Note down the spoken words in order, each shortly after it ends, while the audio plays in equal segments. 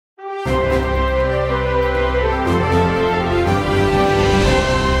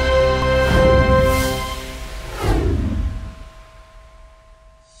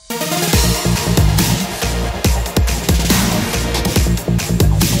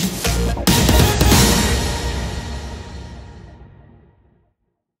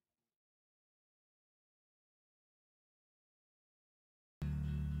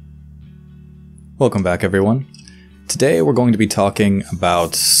Welcome back, everyone. Today we're going to be talking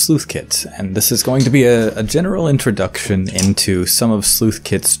about Sleuth Kit, and this is going to be a general introduction into some of Sleuth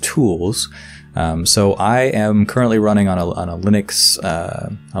Kit's tools. So I am currently running on a Linux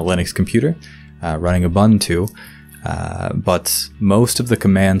computer, running Ubuntu, but most of the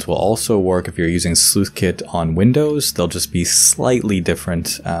commands will also work if you're using Sleuth Kit on Windows. They'll just be slightly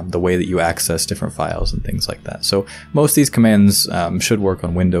different, the way that you access different files and things like that. So most of these commands should work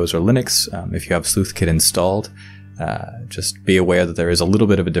on Windows or Linux. If you have Sleuth Kit installed, just be aware that there is a little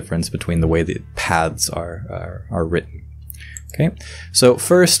bit of a difference between the way the paths are written. Okay, so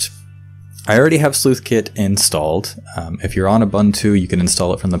first, I already have Sleuth Kit installed. If you're on Ubuntu, you can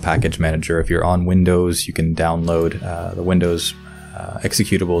install it from the package manager. If you're on Windows, you can download the Windows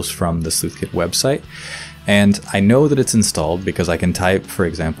executables from the Sleuth Kit website. And I know that it's installed because I can type, for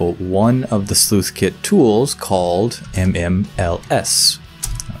example, one of the Sleuth Kit tools called MMLS.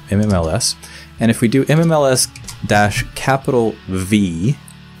 And if we do MMLS-V,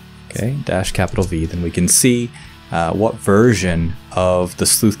 okay, -V, then we can see what version of the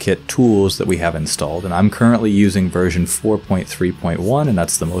Sleuth Kit tools that we have installed. And I'm currently using version 4.3.1, and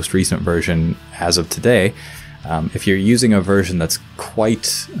that's the most recent version as of today. If you're using a version that's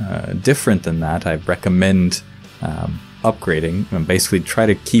quite different than that, I recommend upgrading and basically try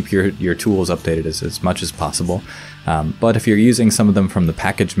to keep your tools updated as much as possible. But if you're using some of them from the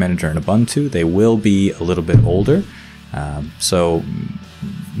package manager in Ubuntu, they will be a little bit older. So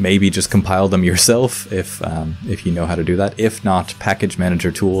maybe just compile them yourself if you know how to do that. If not, package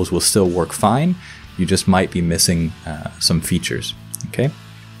manager tools will still work fine. You just might be missing some features. Okay.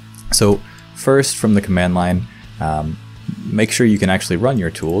 So first, from the command line, make sure you can actually run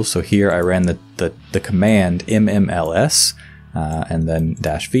your tools. So here I ran the command mmls and then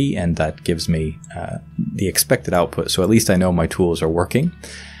 -v, and that gives me the expected output. So at least I know my tools are working.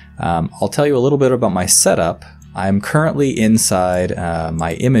 I'll tell you a little bit about my setup. I'm currently inside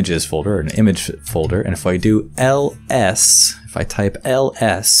my images folder, an image folder, and if I do ls, if I type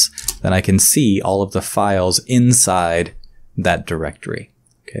ls, then I can see all of the files inside that directory.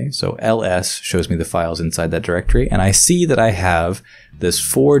 Okay, so ls shows me the files inside that directory, and I see that I have this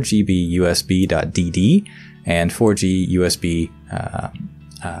 4GB USB.dd and 4G USB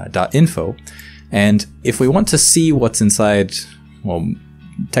 .info. And if we want to see what's inside, well,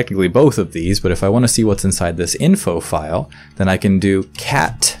 technically both of these, but if I want to see what's inside this info file, then I can do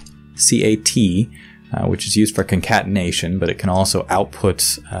cat, C-A-T, which is used for concatenation, but it can also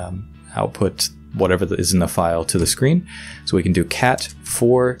output whatever is in the file to the screen. So we can do cat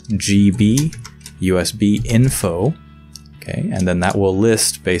 4GB USB info, okay, and then that will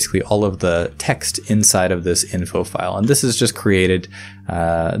list basically all of the text inside of this info file. And this is just created,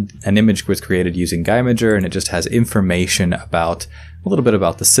 an image was created using Geimager, and it just has information about a little bit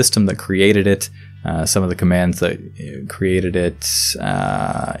about the system that created it, some of the commands that created it,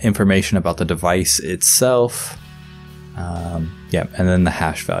 information about the device itself, yeah, and then the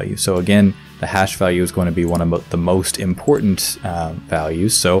hash value. So again, the hash value is going to be one of the most important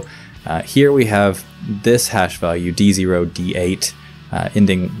values. So here we have this hash value, D0, D8,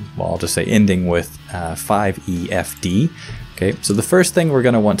 ending, well, I'll just say ending with 5EFD. Okay, so the first thing we're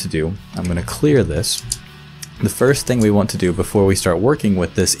going to want to do, I'm going to clear this. The first thing we want to do before we start working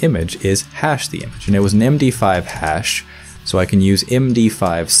with this image is hash the image. And it was an MD5 hash, so I can use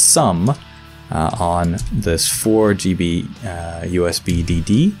MD5SUM on this 4GB USB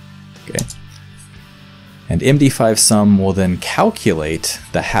DD. Okay. And MD5SUM will then calculate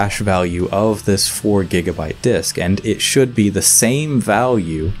the hash value of this 4GB disk, and it should be the same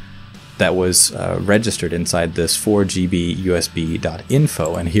value that was registered inside this 4GB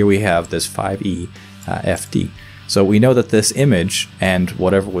USB.info, and here we have this 5EFD. So we know that this image and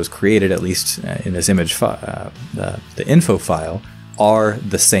whatever was created, at least in this image, the info file, are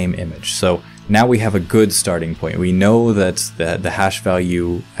the same image. So now we have a good starting point. We know that the hash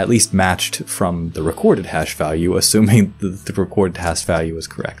value at least matched from the recorded hash value, assuming the recorded hash value is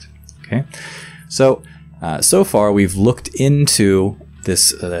correct. Okay, so so far we've looked into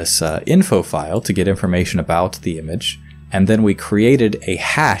this info file to get information about the image, and then we created a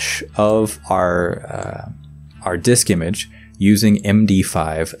hash of our disk image using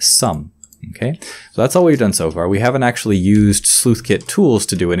MD5SUM. Okay, so that's all we've done so far. We haven't actually used Sleuth Kit tools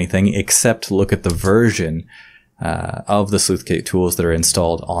to do anything except look at the version of the Sleuth Kit tools that are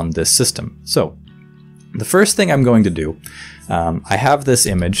installed on this system. So the first thing I'm going to do, I have this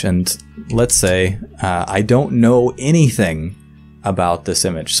image, and let's say I don't know anything about this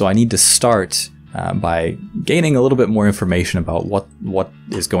image, so I need to start by gaining a little bit more information about what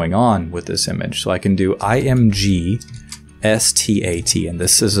is going on with this image. So I can do img STAT, and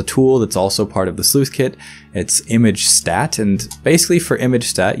this is a tool that's also part of the Sleuth Kit. It's image stat, and basically for image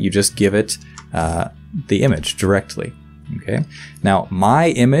stat, you just give it the image directly. Okay. Now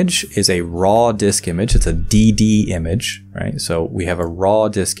my image is a raw disk image. It's a DD image, right? So we have a raw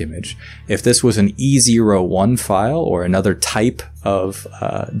disk image. If this was an E01 file or another type of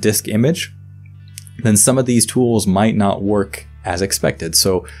disk image, then some of these tools might not work as expected.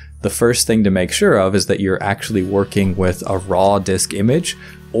 So the first thing to make sure of is that you're actually working with a raw disk image,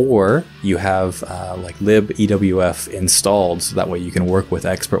 or you have like libewf installed, so that way you can work with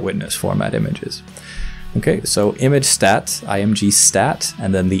expert witness format images. Okay, so image stat, img stat,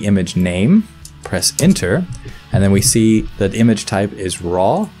 and then the image name, press enter, and then we see that image type is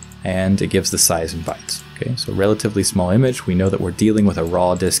raw, and it gives the size in bytes. Okay, so relatively small image. We know that we're dealing with a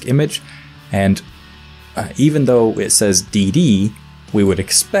raw disk image, and even though it says DD, we would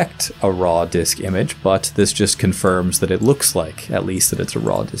expect a raw disk image, but this just confirms that it looks like, at least, that it's a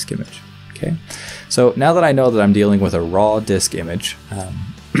raw disk image. Okay, so now that I know that I'm dealing with a raw disk image,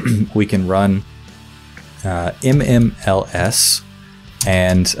 we can run mmls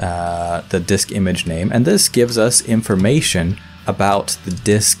and the disk image name, and this gives us information about the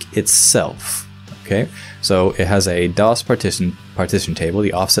disk itself. Okay, so it has a DOS partition table.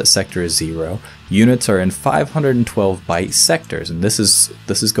 The offset sector is 0. Units are in 512 byte sectors, and this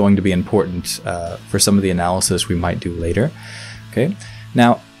is going to be important for some of the analysis we might do later. Okay,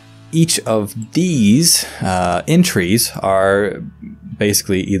 now each of these entries are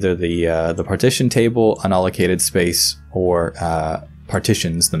basically either the partition table, unallocated space, or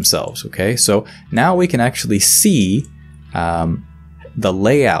partitions themselves. Okay, so now we can actually see the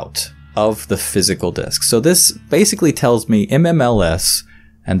layout of the physical disk. So this basically tells me mmls,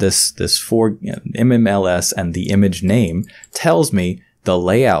 and this for mmls and the image name tells me the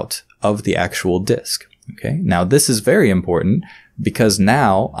layout of the actual disk. Okay, now this is very important because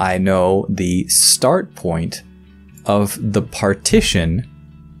now I know the start point of the partition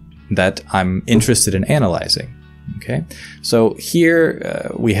that I'm interested in analyzing. Okay, so here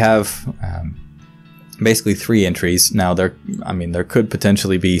we have basically 3 entries. Now there could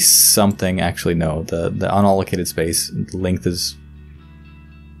potentially be something. Actually, no, the unallocated space, the length is.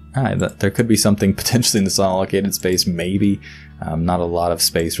 There could be something potentially in this unallocated space, maybe. Not a lot of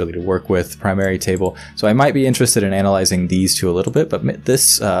space really to work with. Primary table. So I might be interested in analyzing these two a little bit, but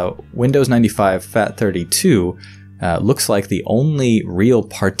this Windows 95 FAT32 looks like the only real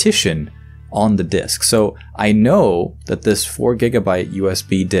partition on the disk. So I know that this 4 GB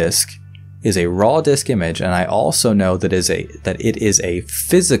USB disk is a raw disk image, and I also know that it is a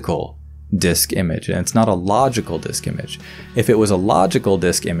physical disk image, and it's not a logical disk image. If it was a logical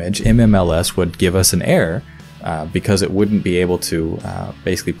disk image, mmls would give us an error because it wouldn't be able to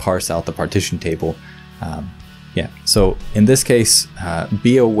basically parse out the partition table. So in this case,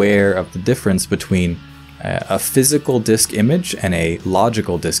 be aware of the difference between a physical disk image and a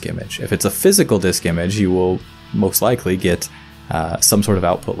logical disk image. If it's a physical disk image, you will most likely get some sort of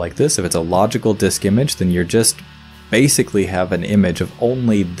output like this. If it's a logical disk image, then you're just basically have an image of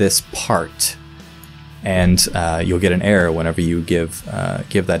only this part, and you'll get an error whenever you give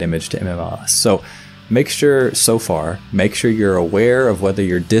that image to mmls. So make sure you're aware of whether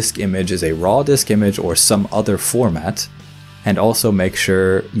your disk image is a raw disk image or some other format, and also make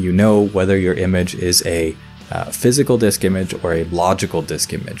sure you know whether your image is a physical disk image or a logical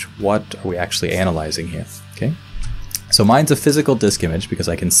disk image. What are we actually analyzing here? Okay, so mine's a physical disk image because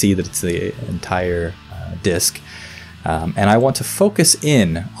I can see that it's the entire disk. And I want to focus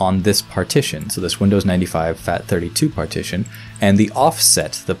in on this partition, so this Windows 95 FAT32 partition, and the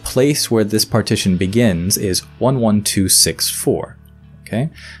offset, the place where this partition begins, is 11264. Okay,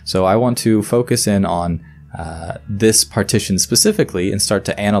 so I want to focus in on this partition specifically and start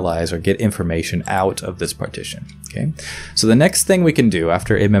to analyze or get information out of this partition. Okay, so the next thing we can do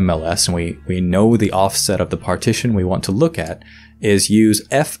after mmls, and we know the offset of the partition we want to look at, is use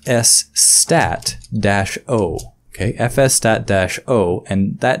fsstat-o. Okay, fsstat-o,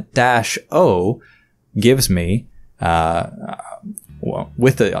 and that -o gives me,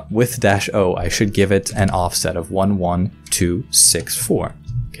 with -o, I should give it an offset of 11264.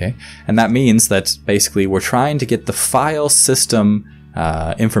 Okay, and that means that basically we're trying to get the file system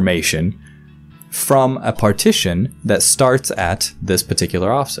information from a partition that starts at this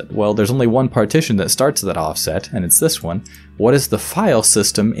particular offset. Well, there's only one partition that starts at that offset, and it's this one. What is the file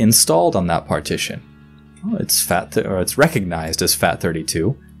system installed on that partition? Well, it's it's recognized as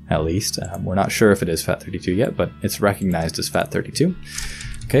FAT32, at least. We're not sure if it is FAT32 yet, but it's recognized as FAT32.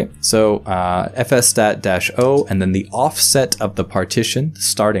 Okay, so fsstat-o, and then the offset of the partition, the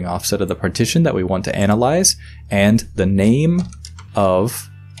starting offset of the partition that we want to analyze, and the name of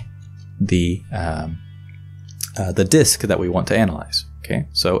the disk that we want to analyze. Okay,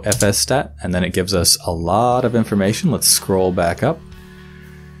 so fsstat, and then it gives us a lot of information. Let's scroll back up.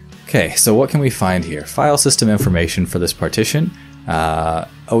 Okay, so what can we find here? File system information for this partition.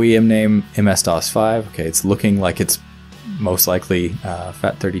 OEM name MS-DOS5. Okay, it's looking like it's most likely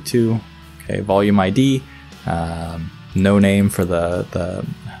FAT32. Okay, volume ID. No name for the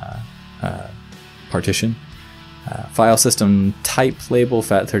partition. File system type label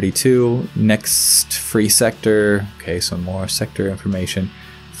FAT32. Next free sector. Okay, so more sector information.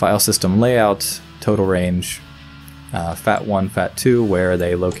 File system layout. Total range. FAT1, FAT2. Where are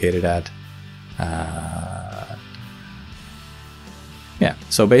they located at? Yeah,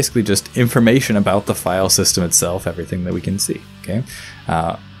 so basically just information about the file system itself, everything that we can see, okay?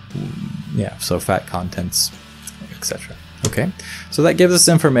 Yeah, so FAT contents, etc. Okay, so that gives us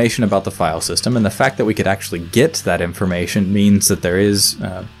information about the file system, and the fact that we could actually get that information means that there is,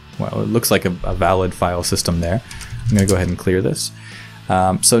 well, it looks like a valid file system there. I'm going to go ahead and clear this.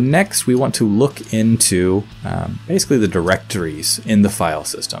 So next we want to look into basically the directories in the file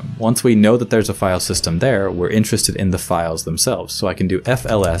system. Once we know that there's a file system there, we're interested in the files themselves. So I can do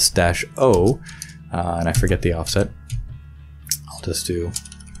fls-o, and I forget the offset. I'll just do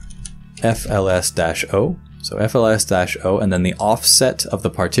fls-o. So fls-o, and then the offset of the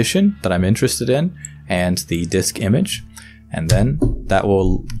partition that I'm interested in, and the disk image. And then that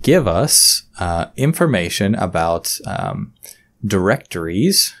will give us information about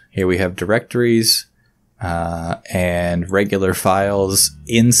directories. Here we have directories and regular files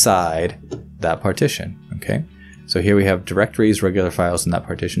inside that partition. Okay, so here we have directories, regular files in that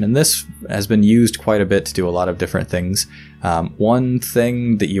partition, and this has been used quite a bit to do a lot of different things. One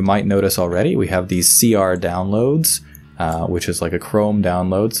thing that you might notice already, we have these CR downloads, which is like a Chrome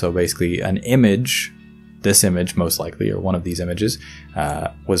download. So basically an image, this image most likely, or one of these images,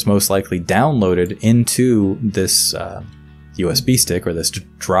 was most likely downloaded into this USB stick or this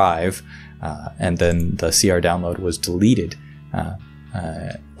drive, and then the CR download was deleted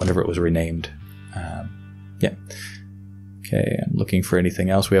whenever it was renamed. Yeah. Okay, I'm looking for anything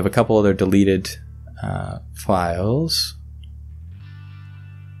else. We have a couple other deleted files.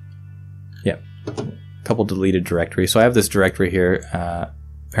 Yeah, a couple deleted directories. So I have this directory here,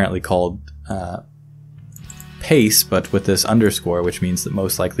 apparently called pace, but with this underscore, which means that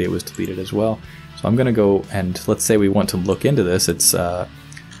most likely it was deleted as well. So I'm going to go and let's say we want to look into this. It's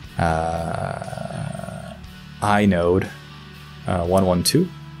inode 112.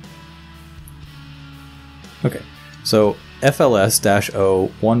 Okay, so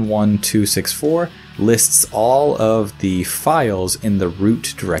fls-o11264 lists all of the files in the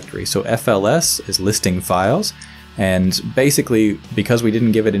root directory. So FLS is listing files, and basically because we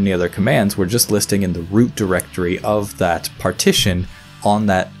didn't give it any other commands, we're just listing in the root directory of that partition on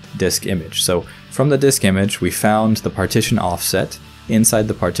that disk image. So from the disk image, we found the partition offset. Inside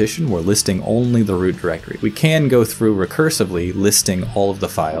the partition, we're listing only the root directory. We can go through recursively listing all of the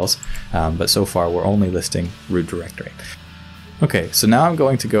files, but so far we're only listing root directory. Okay, so now I'm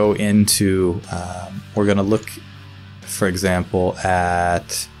going to go into, we're going to look, for example,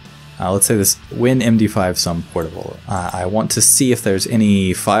 at, let's say this WinMD5 sum portable. I want to see if there's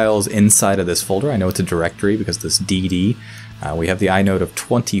any files inside of this folder. I know it's a directory because this DD. We have the inode of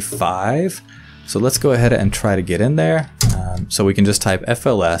 25. So let's go ahead and try to get in there. So we can just type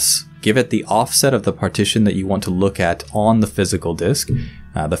FLS, give it the offset of the partition that you want to look at on the physical disk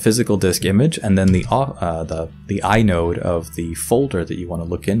image, and then the inode of the folder that you want to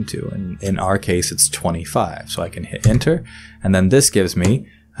look into. And in our case, it's 25. So I can hit enter, and then this gives me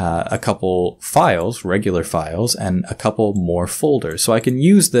a couple files, regular files, and a couple more folders. So I can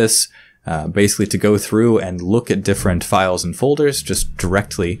use this basically to go through and look at different files and folders just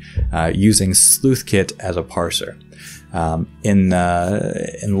directly using Sleuth Kit as a parser. In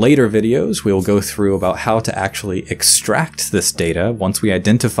later videos, we'll go through about how to actually extract this data once we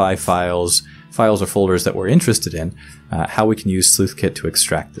identify files or folders that we're interested in, how we can use Sleuth Kit to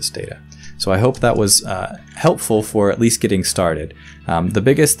extract this data. So I hope that was helpful for at least getting started. The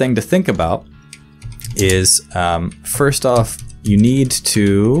biggest thing to think about is, first off, you need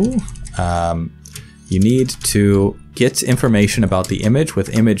to get information about the image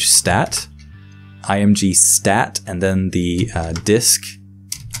with image stat, img stat, and then the disk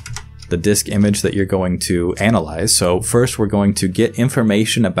image that you're going to analyze. So first we're going to get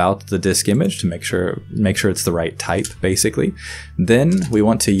information about the disk image to make sure it's the right type, basically. Then we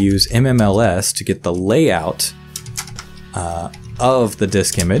want to use MMLS to get the layout of the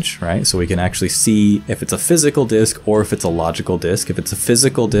disk image, right? So we can actually see if it's a physical disk or if it's a logical disk. If it's a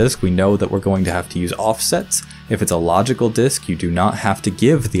physical disk, we know that we're going to have to use offsets. If it's a logical disk, you do not have to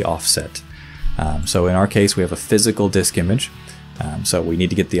give the offset. So in our case, we have a physical disk image. So we need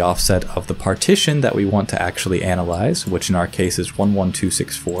to get the offset of the partition that we want to actually analyze, which in our case is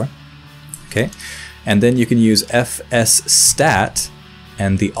 11264. Okay, and then you can use fsstat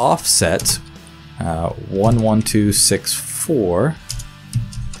and the offset 11264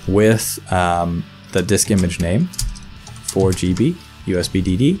 with the disk image name 4GB USB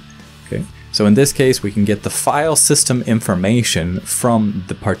DD. Okay, so in this case we can get the file system information from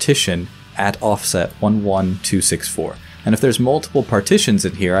the partition at offset 11264. And if there's multiple partitions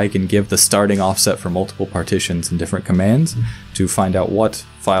in here, I can give the starting offset for multiple partitions in different commands to find out what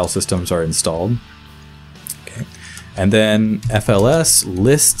file systems are installed. Okay, and then FLS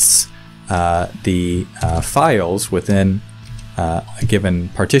lists the files within a given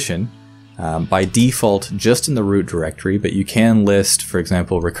partition by default just in the root directory, but you can list, for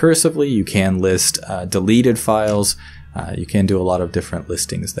example, recursively, you can list deleted files, you can do a lot of different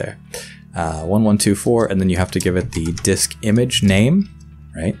listings there. 1124, and then you have to give it the disk image name,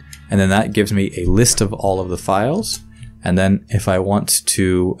 right? And then that gives me a list of all of the files. And then if I want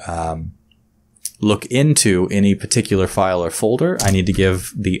to look into any particular file or folder, I need to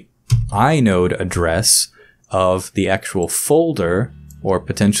give the inode address of the actual folder or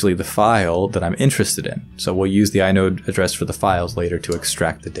potentially the file that I'm interested in. So we'll use the inode address for the files later to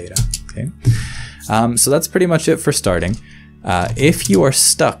extract the data. Okay, so that's pretty much it for starting. If you are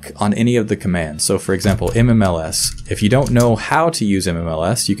stuck on any of the commands, so for example, MMLS, if you don't know how to use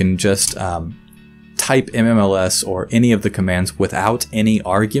MMLS, you can just type MMLS or any of the commands without any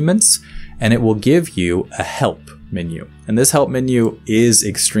arguments, and it will give you a help menu. And this help menu is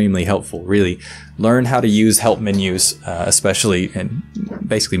extremely helpful, really. Learn how to use help menus, especially in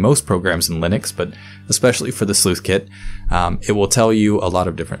basically most programs in Linux, but especially for the Sleuth Kit. It will tell you a lot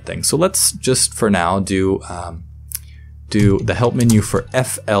of different things. So let's just for now do the help menu for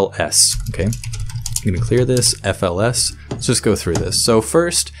FLS. Okay, I'm going to clear this, FLS. Let's just go through this. So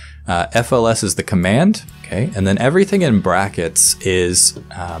first, FLS is the command, okay, and then everything in brackets is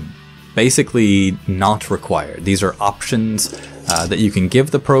basically not required. These are options that you can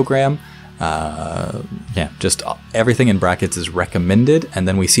give the program. Yeah, just everything in brackets is recommended, and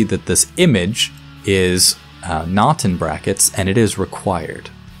then we see that this image is not in brackets and it is required.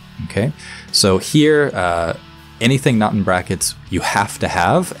 Okay, so here, anything not in brackets you have to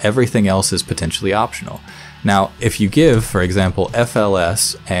have, everything else is potentially optional. Now, if you give, for example,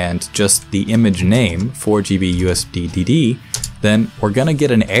 FLS and just the image name 4GB USB DD, then we're gonna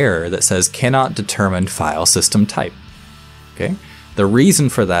get an error that says cannot determine file system type. Okay, the reason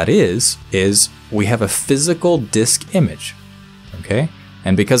for that is we have a physical disk image. Okay,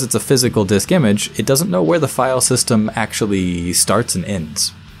 and because it's a physical disk image, it doesn't know where the file system actually starts and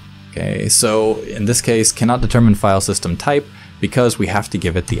ends. Okay, so in this case, cannot determine file system type because we have to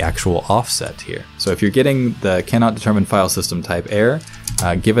give it the actual offset here. So if you're getting the cannot determine file system type error,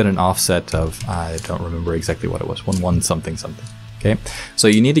 give it an offset of, I don't remember exactly what it was, 11 something something. Okay, so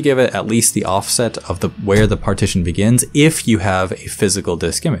you need to give it at least the offset of where the partition begins if you have a physical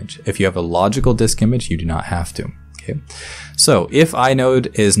disk image. If you have a logical disk image, you do not have to. Okay, so if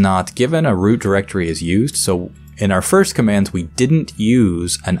inode is not given, a root directory is used. So in our first commands, we didn't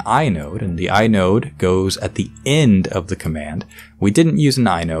use an inode, and the inode goes at the end of the command. We didn't use an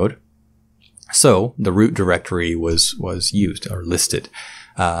inode, so the root directory was used or listed.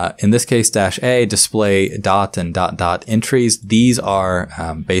 In this case, -a, display dot and dot entries. These are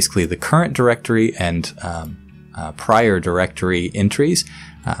basically the current directory and prior directory entries.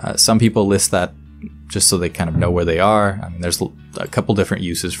 Some people list that just so they kind of know where they are. I mean, there's a couple different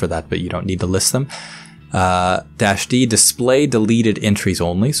uses for that, but you don't need to list them. -d, display deleted entries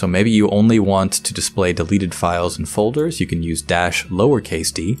only. So maybe you only want to display deleted files and folders. You can use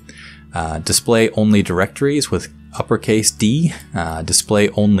 -d. Display only directories with uppercase D. Display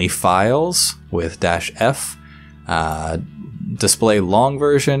only files with -f. Display long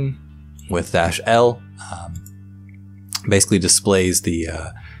version with -l. Basically displays the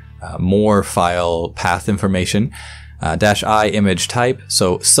more file path information. -i image type.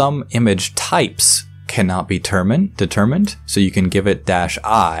 So some image types cannot be determined, so you can give it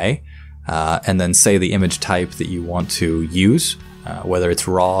 -i and then say the image type that you want to use, whether it's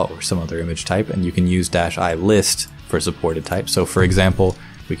raw or some other image type, and you can use -i list for supported type. So for example,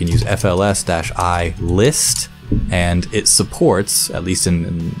 we can use FLS-i list, and it supports, at least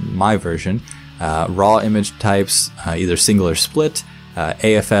in my version, raw image types, either single or split,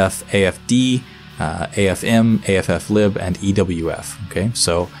 AFF, AFD, AFM, AFFlib, and EWF. Okay,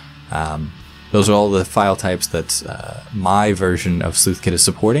 so those are all the file types that my version of Sleuth Kit is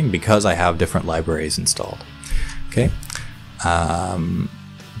supporting because I have different libraries installed. Okay.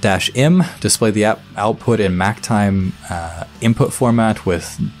 -M, display the output in MacTime input format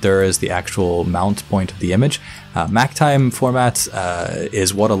with dir as the actual mount point of the image. MacTime format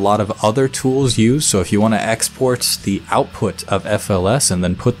is what a lot of other tools use, so if you want to export the output of FLS and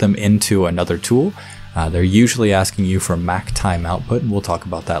then put them into another tool, they're usually asking you for MacTime output, and we'll talk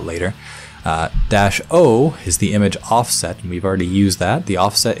about that later. -O is the image offset, and we've already used that, the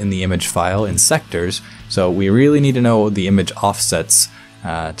offset in the image file in sectors, so we really need to know the image offsets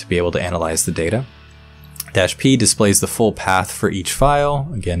to be able to analyze the data. -P displays the full path for each file.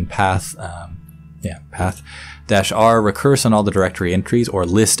 Again, path. -R recurse on all the directory entries or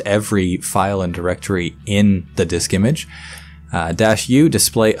list every file and directory in the disk image. -U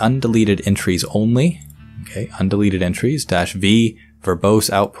display undeleted entries only. Okay, undeleted entries. -V verbose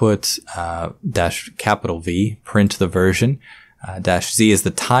output. -V print the version. -Z is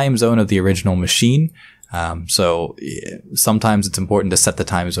the time zone of the original machine. So sometimes it's important to set the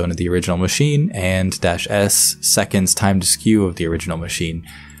time zone of the original machine, and -S seconds time to skew of the original machine.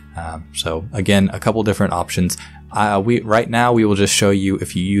 So again, a couple different options. Right now we will just show you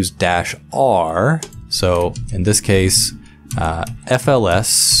if you use -R. So in this case,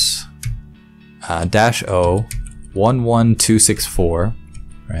 FLS -O 11264,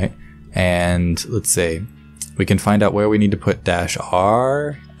 right? And let's say we can find out where we need to put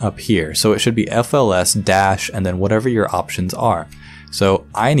 -R up here. So it should be FLS dash and then whatever your options are. So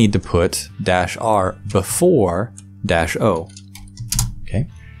I need to put -R before -O. Okay.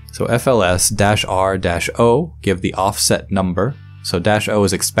 So FLS -R -O give the offset number. So -O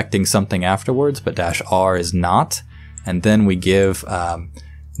is expecting something afterwards, but -R is not. And then we give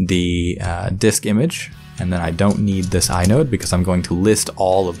the disk image. And then I don't need this inode because I'm going to list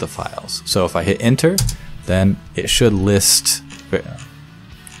all of the files. So if I hit enter, then it should list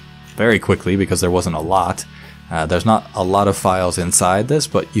very quickly because there wasn't a lot. There's not a lot of files inside this,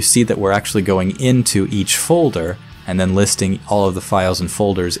 but you see that we're actually going into each folder and then listing all of the files and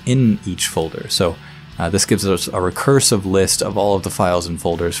folders in each folder. So this gives us a recursive list of all of the files and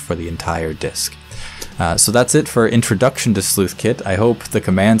folders for the entire disk. So that's it for Introduction to Sleuth Kit. I hope the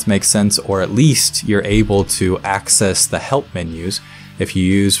commands make sense, or at least you're able to access the help menus if you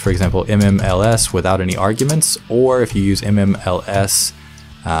use, for example, mmls without any arguments, or if you use mmls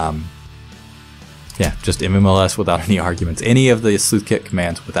just mmls without any arguments. Any of the Sleuth Kit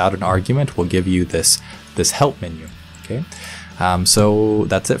commands without an argument will give you this help menu. Okay, so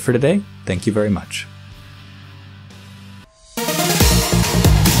that's it for today. Thank you very much.